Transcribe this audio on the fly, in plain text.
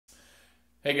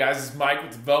Hey guys, it's Mike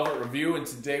with the Velvet Review, and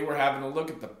today we're having a look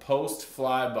at the Post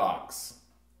Fly Box.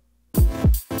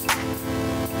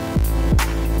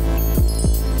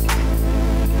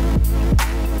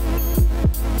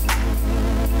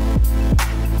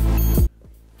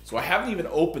 So I haven't even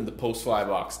opened the Post Fly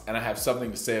Box, and I have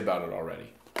something to say about it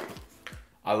already.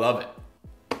 I love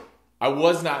it. I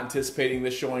was not anticipating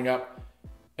this showing up,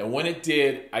 and when it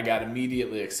did, I got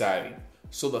immediately excited.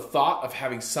 So the thought of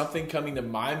having something coming to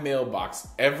my mailbox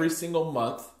every single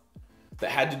month that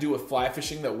had to do with fly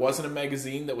fishing, that wasn't a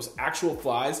magazine, that was actual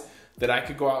flies that I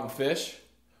could go out and fish,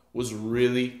 was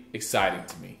really exciting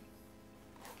to me.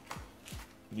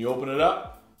 When you open it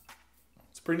up,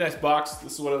 it's a pretty nice box.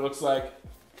 This is what it looks like.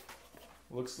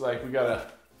 It looks like we got a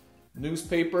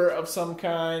newspaper of some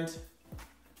kind,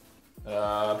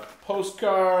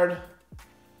 postcard. It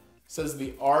says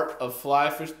the art of fly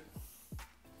fish.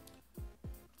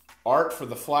 Art for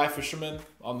the fly fisherman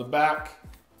on the back.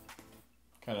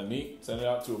 Kind of neat. Send it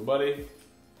out to a buddy.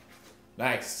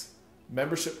 Nice.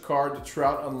 Membership card to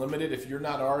Trout Unlimited. If you're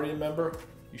not already a member,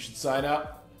 you should sign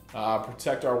up.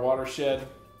 Protect our watershed.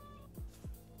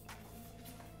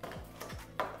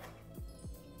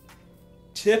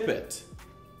 Tippet.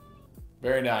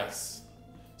 Very nice.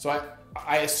 So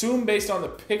I assume based on the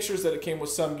pictures that it came with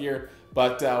some gear,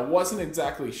 but wasn't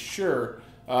exactly sure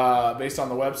based on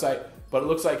the website. But it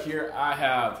looks like here I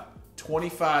have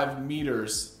 25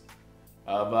 meters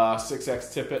of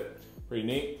 6X tippet. Pretty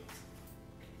neat.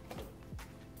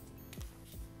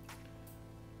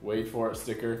 Wait for it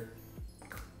sticker.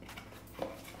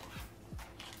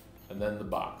 And then the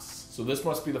box. So this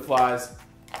must be the flies.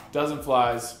 Dozen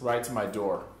flies right to my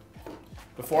door.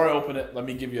 Before I open it, let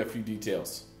me give you a few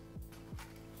details.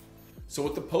 So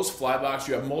with the Post Fly Box,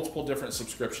 you have multiple different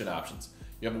subscription options.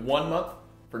 You have 1 month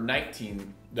for $19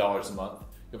 a month.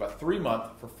 You have a 3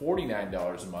 month for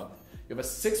 $49 a month. You have a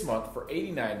 6 month for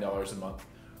 $89 a month.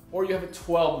 Or you have a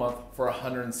 12 month for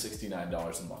 $169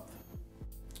 a month.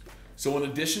 So in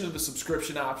addition to the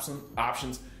subscription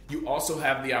options, you also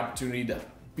have the opportunity to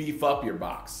beef up your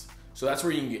box. So that's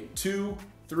where you can get 2,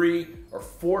 3, or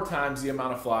 4 times the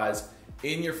amount of flies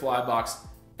in your fly box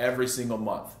every single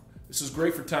month. This is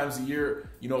great for times of year.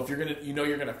 You know, if you're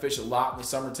gonna fish a lot in the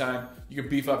summertime, you can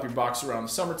beef up your box around the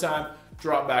summertime,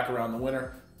 drop back around the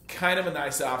winter. Kind of a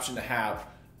nice option to have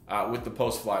with the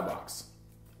Post Fly Box.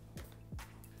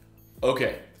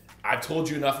 Okay, I've told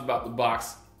you enough about the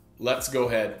box. Let's go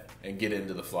ahead and get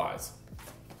into the flies.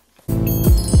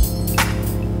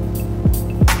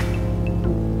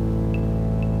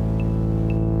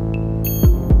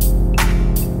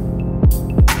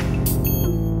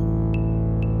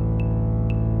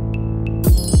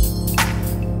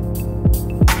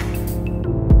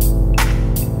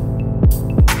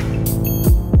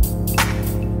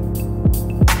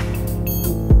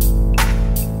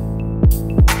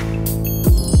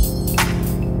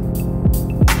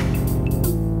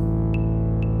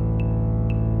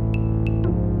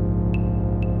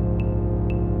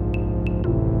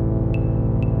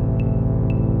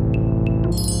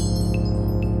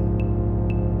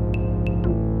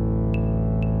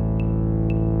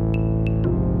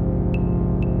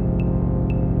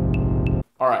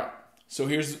 All right, so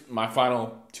here's my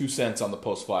final 2 cents on the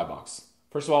Post Fly Box.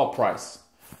 First of all, price.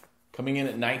 Coming in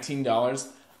at $19.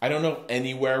 I don't know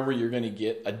anywhere where you're gonna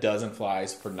get a dozen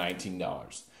flies for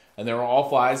 $19. And they're all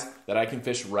flies that I can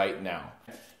fish right now.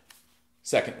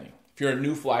 Secondly, if you're a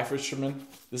new fly fisherman,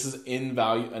 this is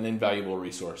an invaluable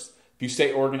resource. If you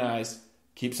stay organized,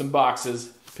 keep some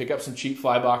boxes, pick up some cheap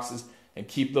fly boxes, and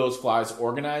keep those flies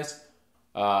organized,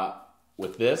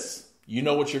 with this, you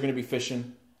know what you're gonna be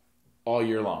fishing all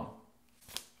year long.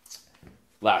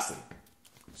 Lastly,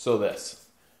 so this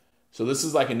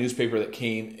is like a newspaper that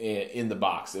came in the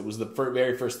box. It was the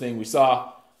very first thing we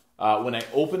saw. When I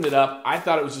opened it up, I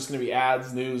thought it was just going to be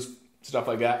ads, news, stuff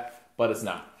like that, but it's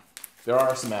not. There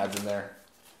are some ads in there.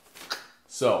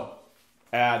 So,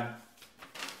 ad,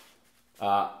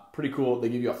 pretty cool. They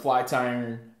give you a fly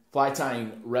tying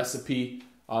recipe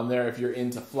on there if you're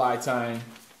into fly tying.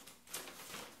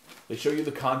 They show you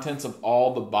the contents of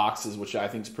all the boxes, which I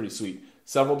think is pretty sweet.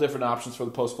 Several different options for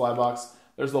the Post Fly Box.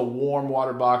 There's the warm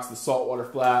water box, the saltwater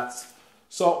flats,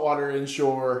 saltwater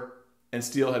inshore, and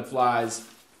steelhead flies.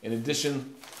 In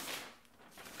addition,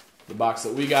 the box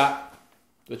that we got,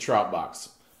 the trout box.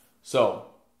 So,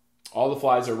 all the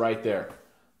flies are right there.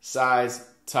 Size,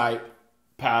 type,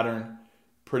 pattern,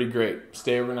 pretty great.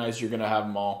 Stay organized, you're gonna have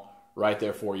them all right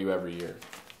there for you every year.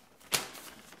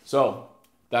 So,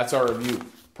 that's our review.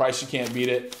 Price, you can't beat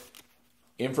it.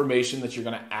 Information that you're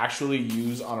going to actually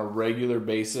use on a regular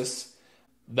basis.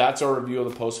 That's our review of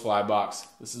the Post Fly Box.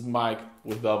 This is Mike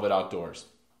with Velvet Outdoors.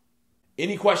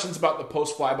 Any questions about the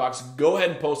Post Fly Box, go ahead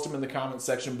and post them in the comment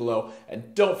section below.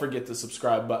 And don't forget the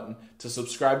subscribe button to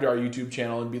subscribe to our YouTube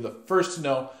channel and be the first to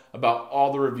know about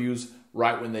all the reviews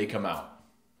right when they come out.